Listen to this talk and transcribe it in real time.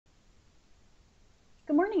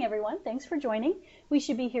Good morning, everyone. Thanks for joining. We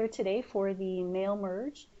should be here today for the mail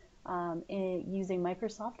merge using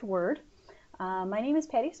Microsoft Word. My name is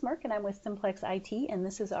Patty Smirk, and I'm with Simplex-IT, and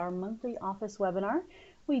this is our monthly Office webinar.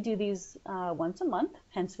 We do these once a month,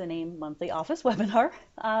 hence the name Monthly Office Webinar,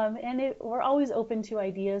 and we're always open to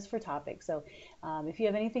ideas for topics. So if you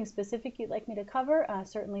have anything specific you'd like me to cover,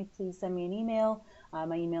 certainly please send me an email.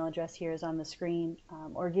 My email address here is on the screen,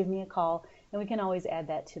 or give me a call, and we can always add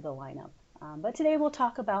that to the lineup. But today we'll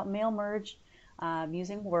talk about mail merge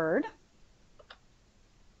using Word.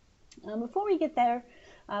 Before we get there,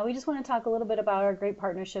 we just want to talk a little bit about our great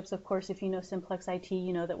partnerships. Of course, if you know Simplex-IT,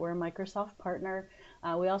 you know that we're a Microsoft partner.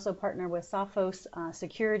 We also partner with Sophos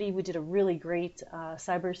Security. We did a really great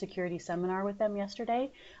cybersecurity seminar with them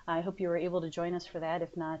yesterday. I hope you were able to join us for that.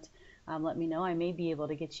 If not, let me know. I may be able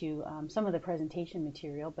to get you some of the presentation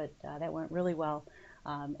material, but that went really well.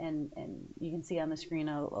 And you can see on the screen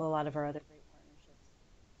a lot of our other great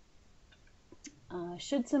partnerships.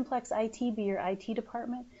 Should Simplex-IT be your IT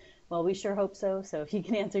department? Well, we sure hope so. So if you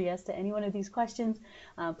can answer yes to any one of these questions,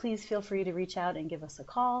 please feel free to reach out and give us a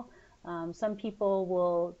call. Some people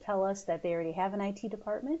will tell us that they already have an IT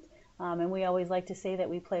department, and we always like to say that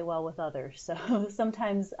we play well with others. So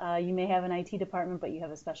sometimes you may have an IT department, but you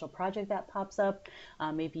have a special project that pops up.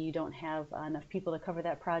 Maybe you don't have enough people to cover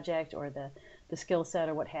that project, or the skill set,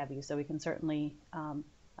 or what have you. So we can certainly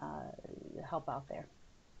help out there.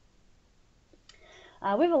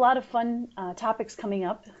 We have a lot of fun topics coming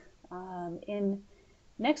up. In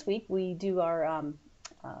next week, we do our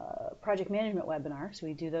project management webinar, so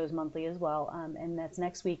we do those monthly as well, and that's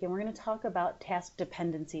next week, and we're going to talk about task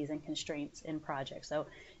dependencies and constraints in projects. So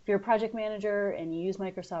if you're a project manager and you use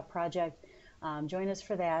Microsoft Project, join us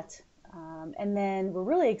for that. And then we're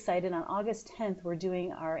really excited, on August 10th, we're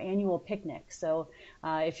doing our annual picnic. So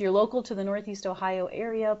if you're local to the Northeast Ohio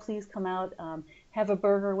area, please come out, have a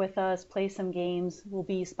burger with us, play some games. We'll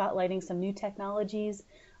be spotlighting some new technologies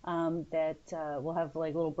that we'll have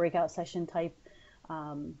like little breakout session type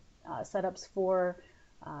setups for,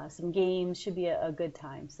 some games. Should be a good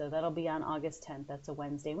time. So that'll be on August 10th. That's a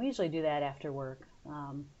Wednesday. We usually do that after work,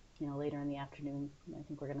 later in the afternoon. I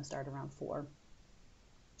think we're going to start around 4.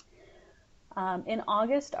 In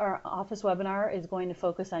August, our Office webinar is going to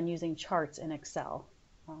focus on using charts in Excel.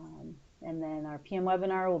 And then our PM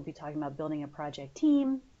webinar will be talking about building a project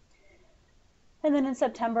team. And then in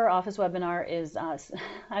September, Office webinar is,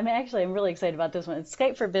 I'm really excited about this one. It's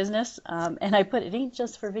Skype for Business, and I put it ain't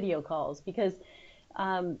just for video calls, because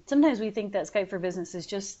sometimes we think that Skype for Business is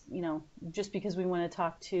just, just because we want to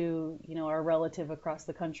talk to, our relative across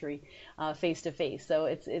the country face to face. So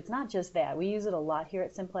it's not just that. We use it a lot here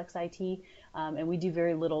at Simplex-IT, and we do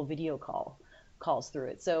very little video calls through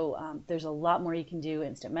it. So there's a lot more you can do: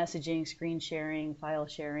 instant messaging, screen sharing, file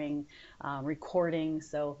sharing, recording.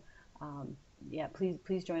 So yeah,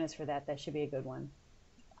 please join us for that. That should be a good one.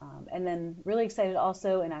 And then really excited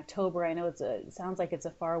also in October. I know it sounds like it's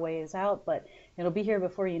a far ways out, but it'll be here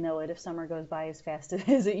before you know it, if summer goes by as fast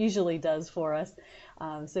as it usually does for us.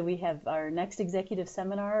 So we have our next executive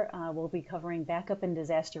seminar. We'll be covering backup and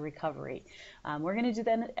disaster recovery. We're going to do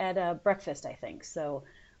that at breakfast, I think. So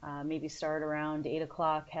maybe start around 8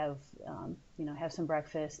 o'clock, have some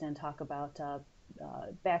breakfast, and talk about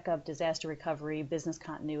backup, disaster recovery, business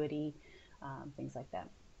continuity, things like that.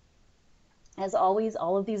 As always,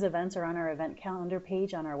 all of these events are on our event calendar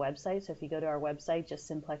page on our website. So if you go to our website, just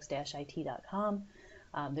simplex-it.com,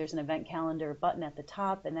 there's an event calendar button at the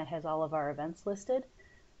top, and that has all of our events listed.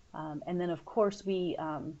 And then, of course, we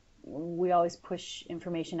always push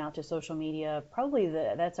information out to social media. Probably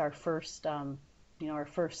that's our first, our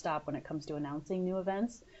first stop when it comes to announcing new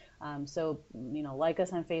events. So like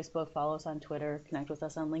us on Facebook, follow us on Twitter, connect with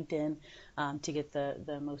us on LinkedIn to get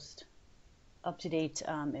the most up-to-date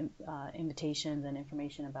invitations and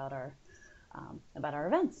information about our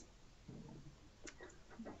events.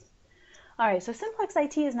 All right, so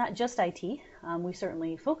Simplex-IT is not just IT. We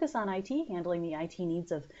certainly focus on IT, handling the IT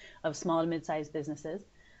needs of small to mid-sized businesses.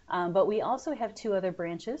 But we also have 2 other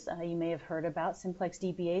branches you may have heard about. Simplex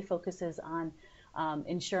DBA focuses on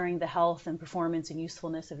ensuring the health and performance and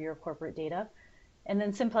usefulness of your corporate data. And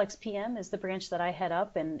then Simplex PM is the branch that I head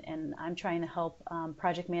up, and I'm trying to help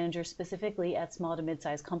project managers specifically at small to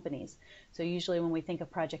mid-sized companies. So usually when we think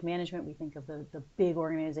of project management, we think of the big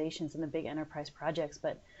organizations and the big enterprise projects,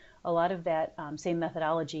 but a lot of that same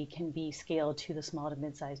methodology can be scaled to the small to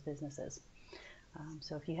mid-sized businesses.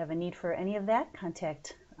 So if you have a need for any of that,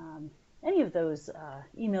 contact any of those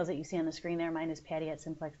emails that you see on the screen there. Mine is Patty at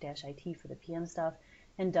Simplex-IT for the PM stuff,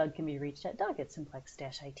 and Doug can be reached at Doug at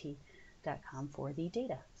Simplex-IT.com for the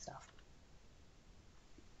data stuff.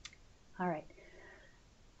 All right.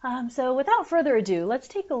 So without further ado, let's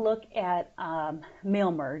take a look at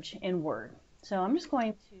mail merge in Word. So I'm just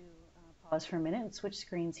going to pause for a minute and switch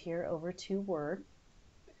screens here over to Word.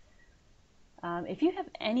 If you have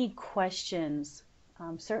any questions,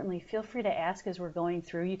 certainly feel free to ask as we're going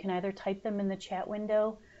through. You can either type them in the chat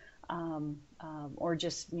window or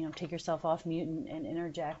just take yourself off mute and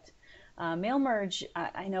interject. Mail merge,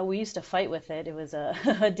 I know we used to fight with it. It was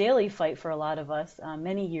a daily fight for a lot of us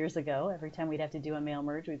many years ago. Every time we'd have to do a mail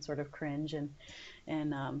merge, we'd sort of cringe and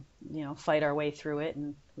fight our way through it,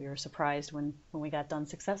 and we were surprised when we got done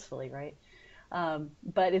successfully, right?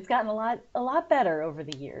 But it's gotten a lot better over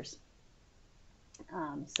the years.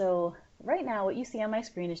 So right now what you see on my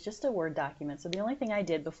screen is just a Word document. So the only thing I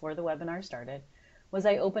did before the webinar started was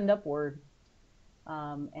I opened up Word,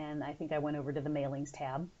 and I think I went over to the mailings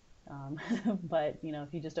tab. But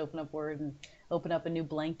if you just open up Word and open up a new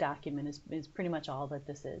blank document is pretty much all that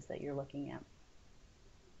this is that you're looking at.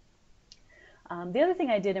 The other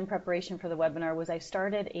thing I did in preparation for the webinar was I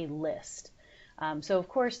started a list. So of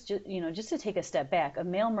course, just to take a step back, a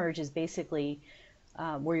mail merge is basically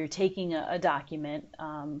where you're taking a document,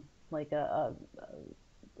 like a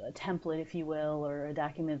template, if you will, or a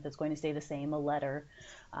document that's going to stay the same, a letter,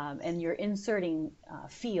 and you're inserting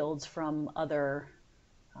fields from another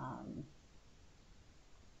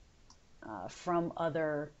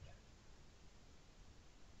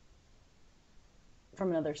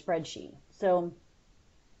spreadsheet. So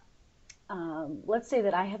let's say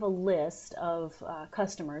that I have a list of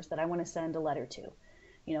customers that I want to send a letter to.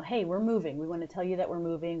 Hey, we're moving. We want to tell you that we're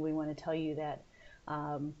moving. We want to tell you that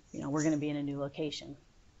we're going to be in a new location.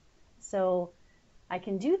 So I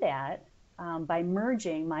can do that by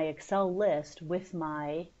merging my Excel list with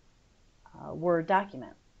my Word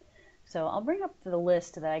document. So I'll bring up the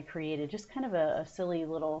list that I created, just kind of a silly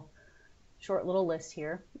short little list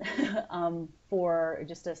here for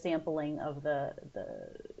just a sampling of the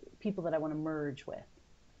people that I want to merge with.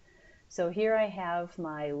 So here I have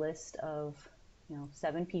my list of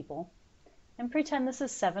 7 people, and pretend this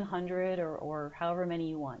is 700 or however many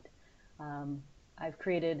you want. I've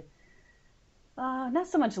created not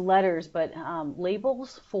so much letters, but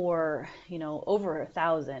labels for over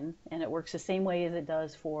 1,000, and it works the same way as it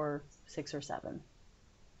does for 6 or 7.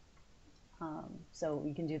 So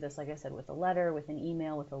you can do this, like I said, with a letter, with an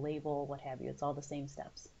email, with a label, what have you. It's all the same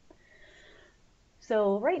steps.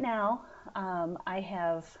 So right now I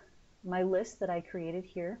have my list that I created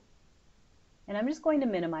here, and I'm just going to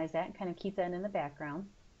minimize that and kind of keep that in the background.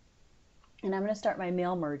 And I'm going to start my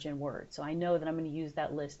mail merge in Word. So I know that I'm going to use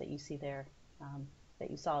that list that you see there,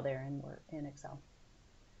 that you saw there in Excel.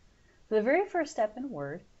 So the very first step in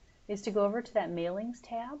Word is to go over to that Mailings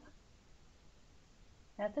tab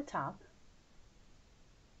at the top.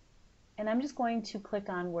 And I'm just going to click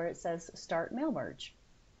on where it says Start Mail Merge.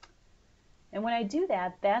 And when I do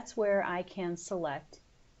that, that's where I can select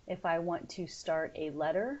if I want to start a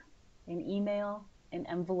letter, an email, an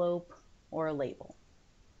envelope, or a label.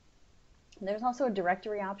 And there's also a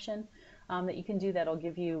directory option that you can do that'll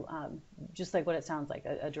give you, just like what it sounds like,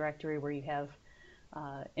 a directory where you have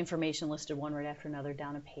information listed one right after another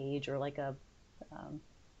down a page, or like a,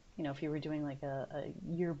 if you were doing like a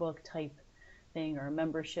yearbook type thing or a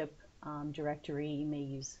membership directory, you may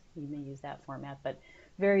use that format, but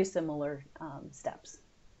very similar steps.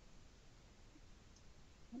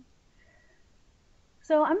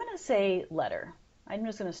 So I'm going to say letter. I'm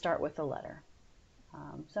just going to start with a letter.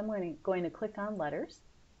 So I'm going to click on letters.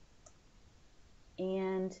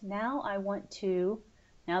 And now I want to,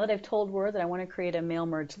 now that I've told Word that I want to create a mail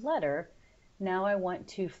merge letter, now I want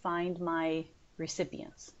to find my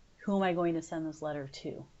recipients. Who am I going to send this letter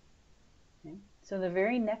to? Okay. So the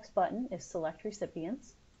very next button is Select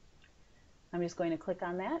Recipients. I'm just going to click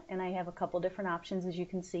on that, and I have a couple different options, as you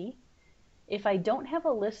can see. If I don't have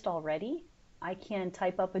a list already, I can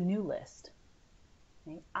type up a new list.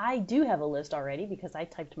 Okay. I do have a list already because I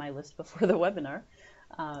typed my list before the webinar.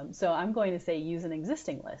 So I'm going to say use an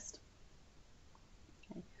existing list.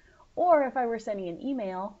 Okay. Or if I were sending an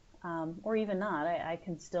email, or even not, I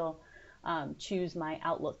can still choose my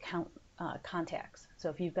Outlook contacts. So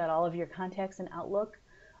if you've got all of your contacts in Outlook,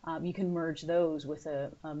 you can merge those with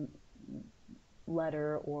a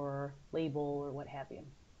letter or label or what have you.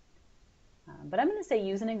 But I'm going to say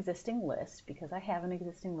use an existing list because I have an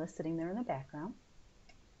existing list sitting there in the background.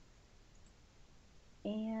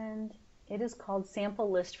 And it is called Sample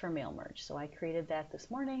List for Mail Merge. So I created that this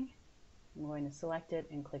morning. I'm going to select it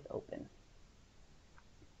and click Open.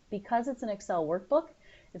 Because it's an Excel workbook,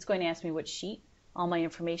 it's going to ask me which sheet all my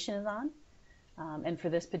information is on. And for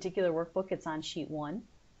this particular workbook, it's on sheet 1.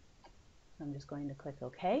 I'm just going to click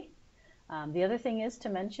OK. The other thing is to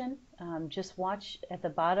mention, just watch at the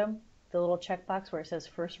bottom, the little checkbox where it says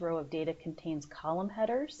first row of data contains column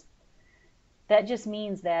headers. That just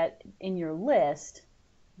means that in your list,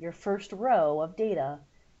 your first row of data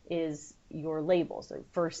is your labels, so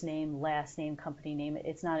first name, last name, company name.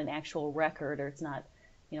 It's not an actual record, or it's not,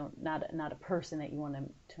 not a person that you want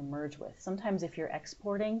to merge with. Sometimes if you're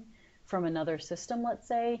exporting from another system, let's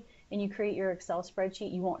say, and you create your Excel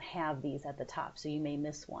spreadsheet, you won't have these at the top, so you may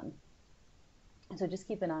miss one. So just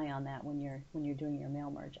keep an eye on that when you're doing your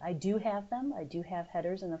mail merge. I do have them. I do have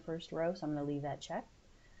headers in the first row, so I'm going to leave that checked,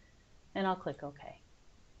 and I'll click OK.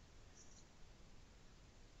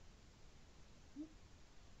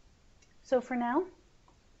 So for now,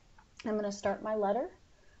 I'm going to start my letter.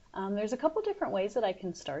 There's a couple different ways that I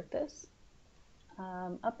can start this.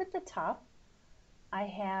 Up at the top, I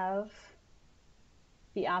have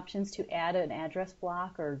the options to add an address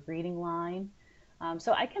block or a greeting line.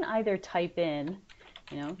 So I can either type in,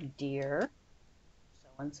 dear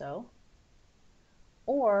so-and-so,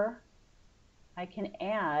 or I can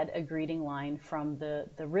add a greeting line from the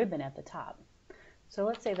ribbon at the top. So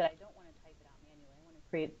let's say that I don't want to type it out manually. I want to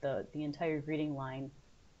create the entire greeting line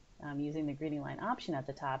using the greeting line option at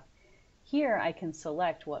the top. Here I can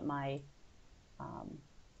select what my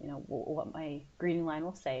what my greeting line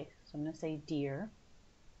will say. So I'm going to say dear,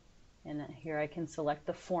 and here I can select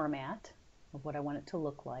the format of what I want it to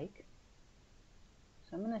look like.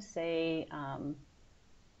 So I'm going to say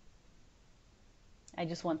I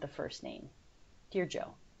just want the first name, Dear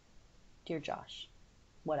Joe, Dear Josh,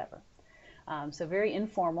 whatever. So very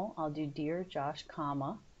informal. I'll do Dear Josh,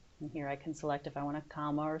 comma, and here I can select if I want a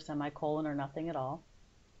comma or semicolon or nothing at all.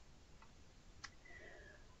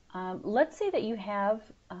 Let's say that you have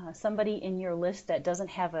somebody in your list that doesn't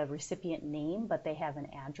have a recipient name, but they have an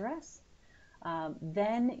address.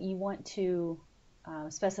 Then you want to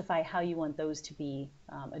specify how you want those to be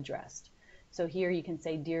addressed. So here you can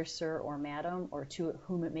say Dear Sir or Madam, or to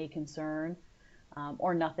whom it may concern,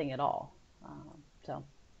 or nothing at all. So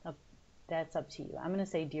that's up to you. I'm going to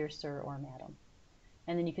say Dear Sir or Madam.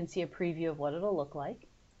 And then you can see a preview of what it'll look like.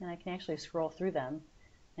 And I can actually scroll through them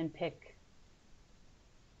and pick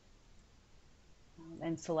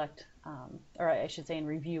and select, or I should say, and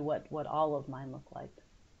review what all of mine look like.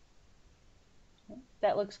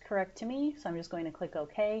 That looks correct to me, so I'm just going to click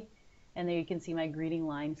OK, and there you can see my greeting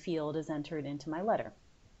line field is entered into my letter.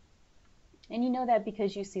 And you know that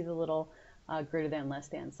because you see the little greater than, less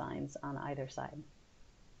than signs on either side.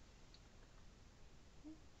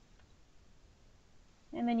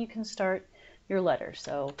 And then you can start your letter.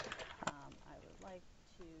 So I would like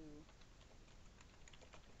to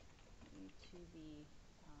be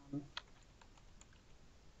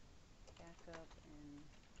backup and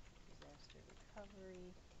disaster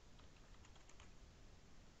recovery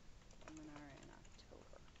seminar in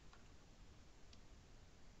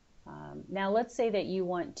October. Now let's say that you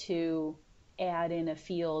want to add in a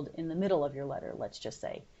field in the middle of your letter. Let's just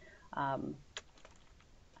say, I know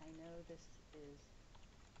this is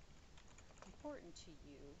important to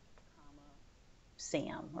you, comma,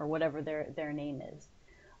 Sam, or whatever their name is.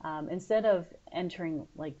 Instead of entering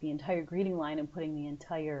like the entire greeting line and putting the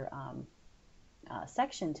entire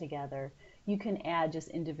section together, you can add just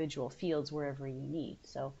individual fields wherever you need.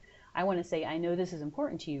 So I want to say, I know this is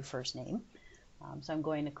important to you, first name. So I'm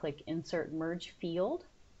going to click Insert Merge Field,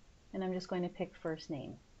 and I'm just going to pick first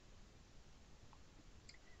name.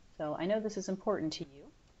 So I know this is important to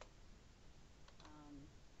you.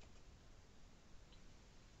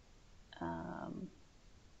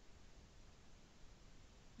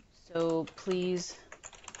 So please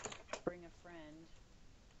bring a friend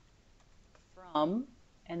from,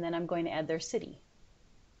 and then I'm going to add their city.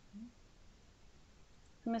 I'm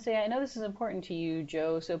going to say, I know this is important to you,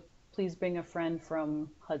 Joe, so please bring a friend from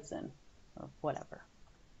Hudson, or whatever.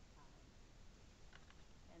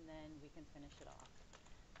 And then we can finish it off.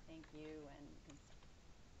 Thank you. And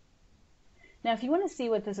now if you want to see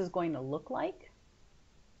what this is going to look like,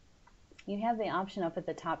 you have the option up at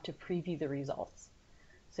the top to preview the results.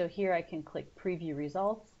 So here I can click Preview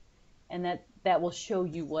Results, and that will show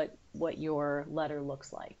you what your letter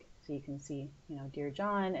looks like. So you can see, Dear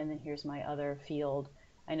John, and then here's my other field.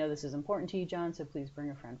 I know this is important to you, John, so please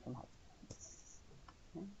bring a friend from home.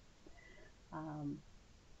 Okay.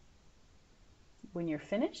 When you're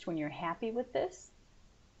finished, when you're happy with this,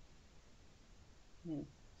 you can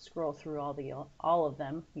scroll through all of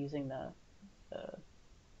them using the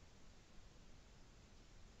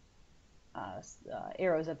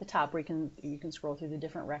arrows at the top, where you can scroll through the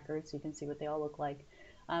different records so you can see what they all look like.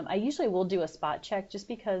 I usually will do a spot check just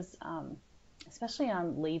because, especially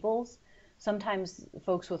on labels, Sometimes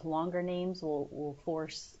folks with longer names will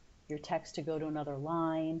force your text to go to another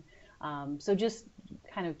line. So just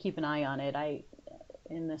kind of keep an eye on it.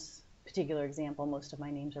 In this particular example, most of my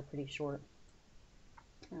names are pretty short.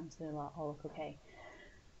 So they'll all look okay.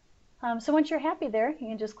 So once you're happy there, you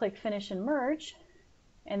can just click Finish and Merge,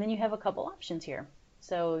 and then you have a couple options here.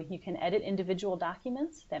 So you can edit individual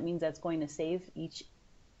documents. That means that's going to save each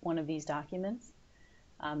one of these documents.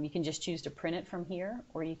 You can just choose to print it from here,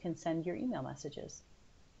 or you can send your email messages.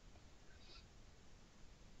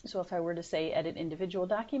 So if I were to say edit individual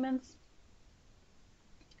documents,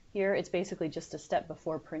 here it's basically just a step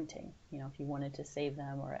before printing, if you wanted to save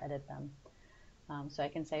them or edit them. So I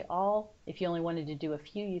can say all. If you only wanted to do a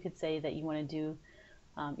few, you could say that you want to do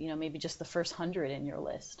maybe just the first 100 in your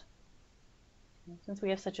list. Since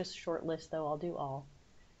we have such a short list, though, I'll do all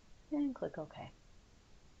and click OK.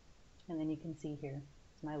 And then you can see here,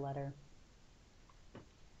 it's my letter.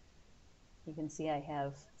 You can see I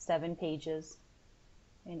have 7 pages,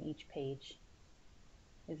 and each page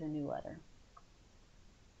is a new letter.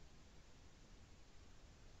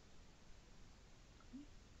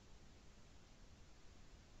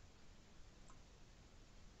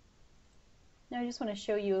 Now I just want to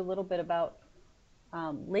show you a little bit about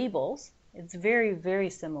labels. It's very, very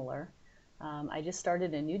similar. I just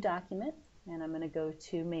started a new document, and I'm going to go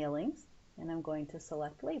to Mailings, and I'm going to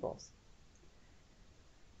select Labels.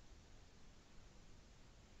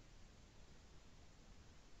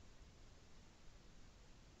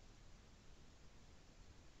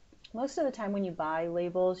 Most of the time when you buy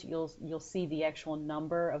labels, you'll see the actual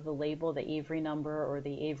number of the label, the Avery number or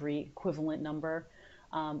the Avery equivalent number,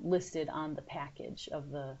 listed on the package of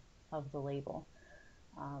the label.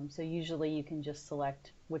 So usually you can just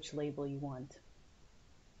select which label you want.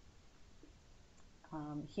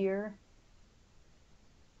 Here,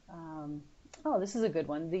 oh, this is a good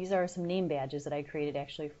one. These are some name badges that I created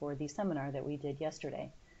actually for the seminar that we did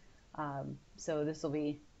yesterday. So this will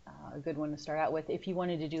be a good one to start out with. If you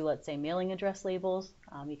wanted to do, let's say, mailing address labels,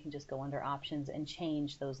 you can just go under Options and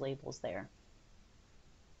change those labels there.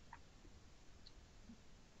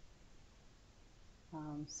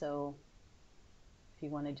 So if you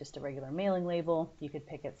wanted just a regular mailing label, you could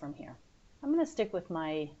pick it from here. I'm going to stick with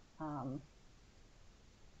my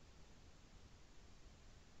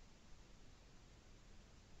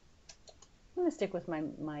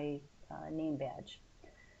name badge.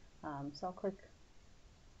 So I'll click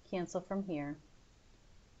Cancel from here.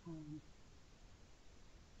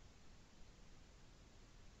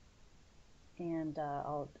 And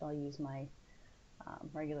I'll use my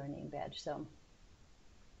regular name badge. So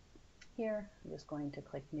here, I'm just going to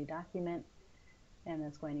click New Document, and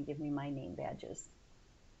it's going to give me my name badges.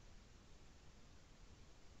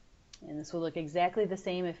 And this will look exactly the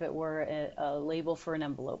same if it were a label for an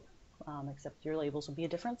envelope, except your labels will be a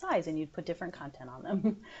different size and you'd put different content on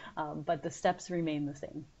them. But the steps remain the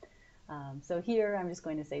same. So here, I'm just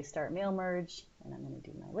going to say Start Mail Merge, and I'm going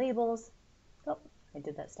to do my labels. Oh, I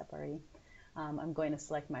did that step already. I'm going to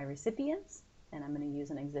select my recipients, and I'm going to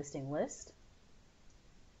use an existing list.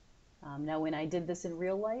 Now when I did this in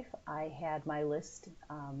real life, I had my list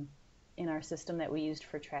in our system that we used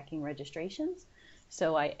for tracking registrations.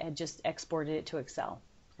 So I had just exported it to Excel,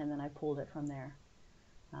 and then I pulled it from there.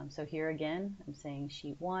 So here again, I'm saying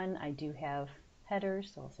Sheet 1. I do have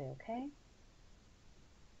headers, so I'll say OK.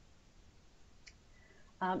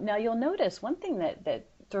 Now you'll notice one thing that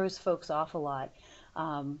throws folks off a lot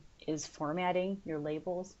is formatting your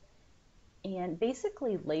labels. And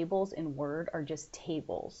basically labels in Word are just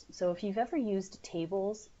tables. So if you've ever used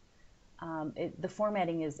tables, the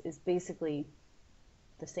formatting is basically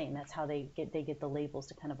the same. That's how they get the labels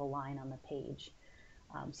to kind of align on the page.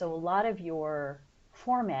 So a lot of your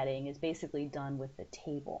formatting is basically done with the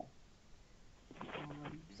table.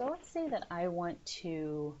 So let's say that I want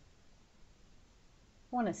to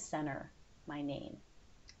center my name.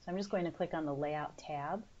 So I'm just going to click on the Layout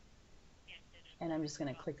tab, and I'm just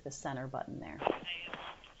going to click the Center button there.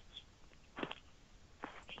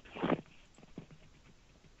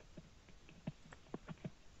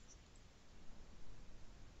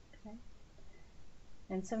 Okay.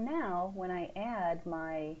 And so now when I add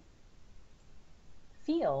my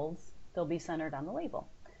fields, they'll be centered on the label.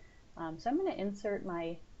 So I'm going to insert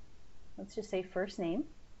my, let's just say, first name.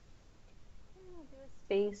 And I'll do a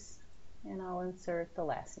space, and I'll insert the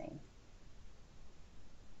last name.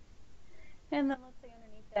 And then let's say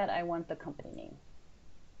underneath that I want the company name.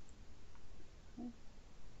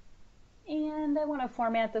 And I want to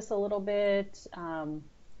format this a little bit.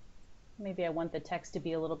 Maybe I want the text to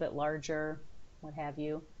be a little bit larger, what have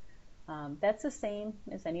you. That's the same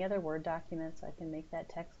as any other Word document, so I can make that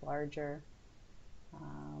text larger.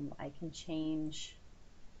 I can change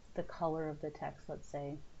the color of the text, let's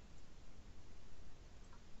say.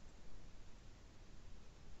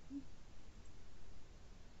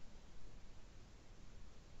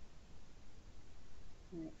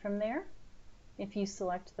 All right. From there, if you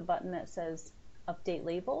select the button that says Update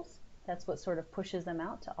Labels, that's what sort of pushes them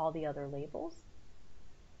out to all the other labels.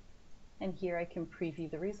 And here I can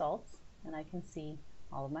preview the results, and I can see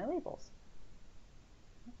all of my labels.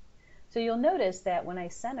 So you'll notice that when I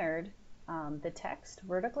centered the text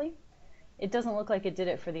vertically, it doesn't look like it did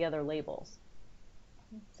it for the other labels.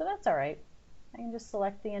 So that's all right. I can just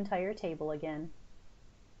select the entire table again.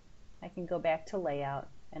 I can go back to layout,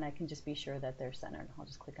 and I can just be sure that they're centered. I'll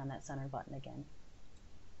just click on that center button again.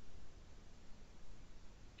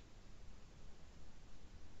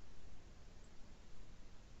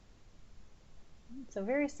 So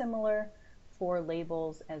very similar for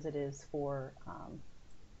labels as it is for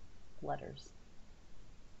letters.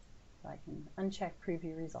 So I can uncheck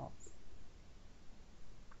preview results.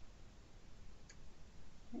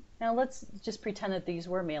 Now let's just pretend that these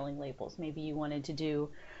were mailing labels. Maybe you wanted to do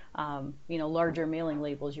larger mailing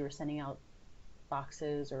labels. You were sending out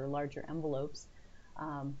boxes or larger envelopes.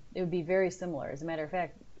 It would be very similar. As a matter of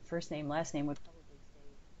fact, first name, last name would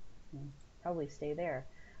probably stay there.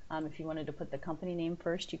 If you wanted to put the company name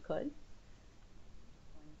first, you could.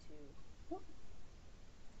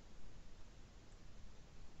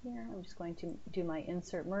 Here, I'm just going to do my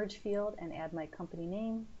insert merge field and add my company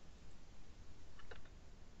name.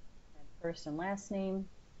 Add first and last name.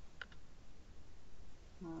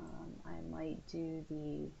 I might do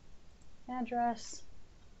the address.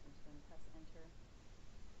 I'm just going to press enter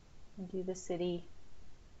and do the city,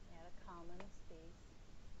 add a comma and a space,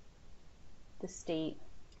 the state,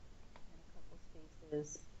 and a couple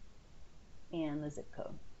spaces, and the zip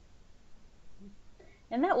code.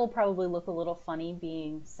 And that will probably look a little funny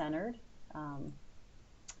being centered.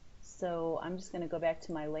 So I'm just going to go back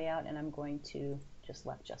to my layout, and I'm going to just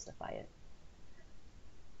left justify it.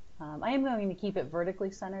 I am going to keep it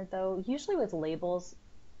vertically centered though. Usually with labels,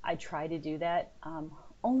 I try to do that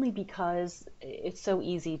only because it's so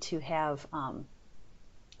easy to have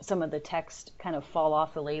some of the text kind of fall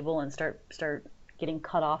off the label and start getting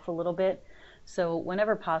cut off a little bit. So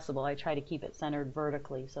whenever possible, I try to keep it centered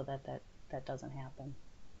vertically so that doesn't happen.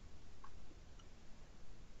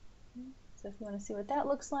 So if you want to see what that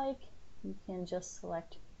looks like, you can just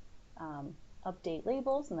select Update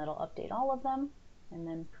Labels, and that'll update all of them, and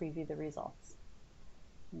then preview the results.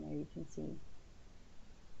 And there you can see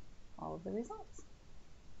all of the results.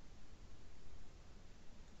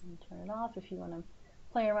 And turn it off if you want to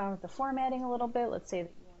play around with the formatting a little bit. Let's say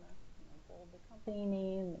that you want to bold the company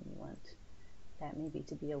name, and you want that maybe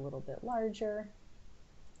to be a little bit larger.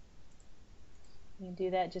 You can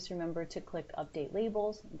do that. Just remember to click Update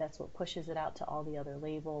Labels. That's what pushes it out to all the other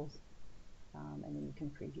labels, and then you can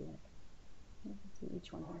preview it. You can see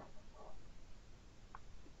each one here.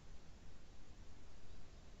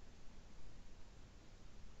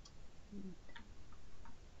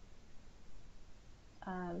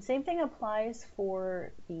 Same thing applies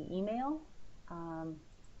for the email.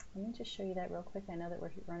 Let me just show you that real quick. I know that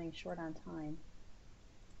we're running short on time,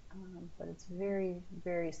 but it's very,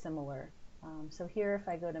 very similar. So here, if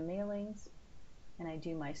I go to mailings and I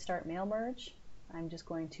do my start mail merge, I'm just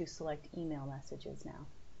going to select email messages now.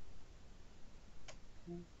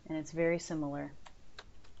 Okay. And it's very similar.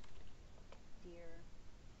 Dear,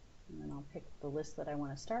 and then I'll pick the list that I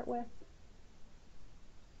want to start with.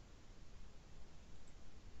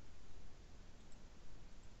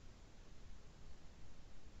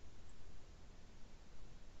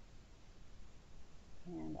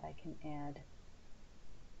 And I can add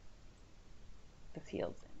the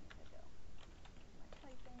fields in as I go. My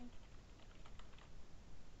typing.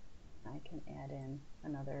 I can add in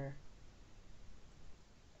another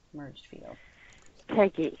merged field.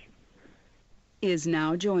 Peggy is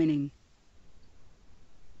now joining.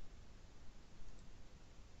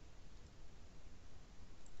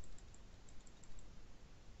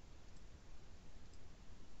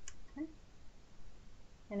 Okay.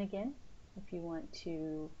 And again, if you want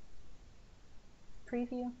to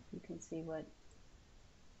preview, you can see what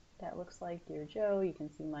that looks like. Dear Joe, you can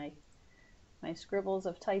see my scribbles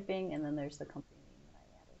of typing, and then there's the company name that I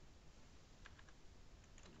added.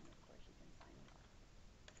 And then of course you can sign it off.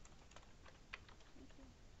 Thank you.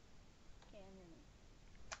 And your name.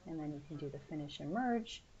 And then you can do the finish and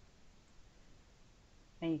merge.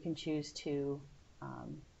 And you can choose to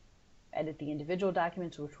edit the individual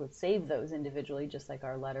documents, which would save those individually, just like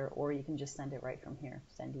our letter, or you can just send it right from here,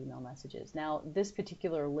 send email messages. Now, this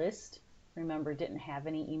particular list, remember, didn't have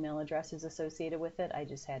any email addresses associated with it. I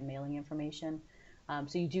just had mailing information.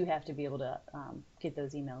 So you do have to be able to get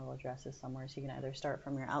those email addresses somewhere. So you can either start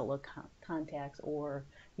from your Outlook contacts, or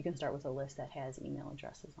you can start with a list that has email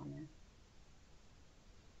addresses on there.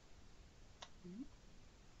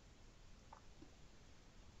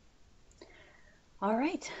 All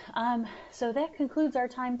right, so that concludes our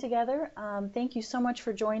time together. Thank you so much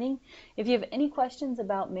for joining. If you have any questions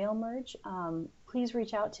about mail merge, please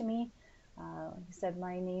reach out to me. Like I said,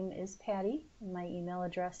 my name is Patty, and my email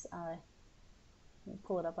address, let me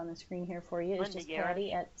pull it up on the screen here for you, it's just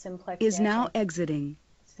Patty at Simplex-IT. Is now exiting.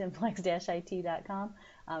 Simplex-IT.com.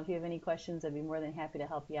 If you have any questions, I'd be more than happy to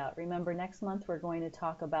help you out. Remember, next month we're going to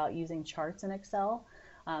talk about using charts in Excel.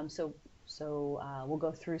 So we'll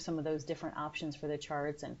go through some of those different options for the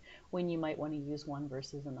charts and when you might want to use one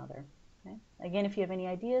versus another. Okay? Again, if you have any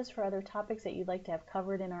ideas for other topics that you'd like to have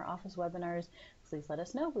covered in our office webinars, please let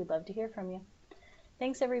us know. We'd love to hear from you.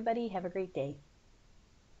 Thanks, everybody. Have a great day.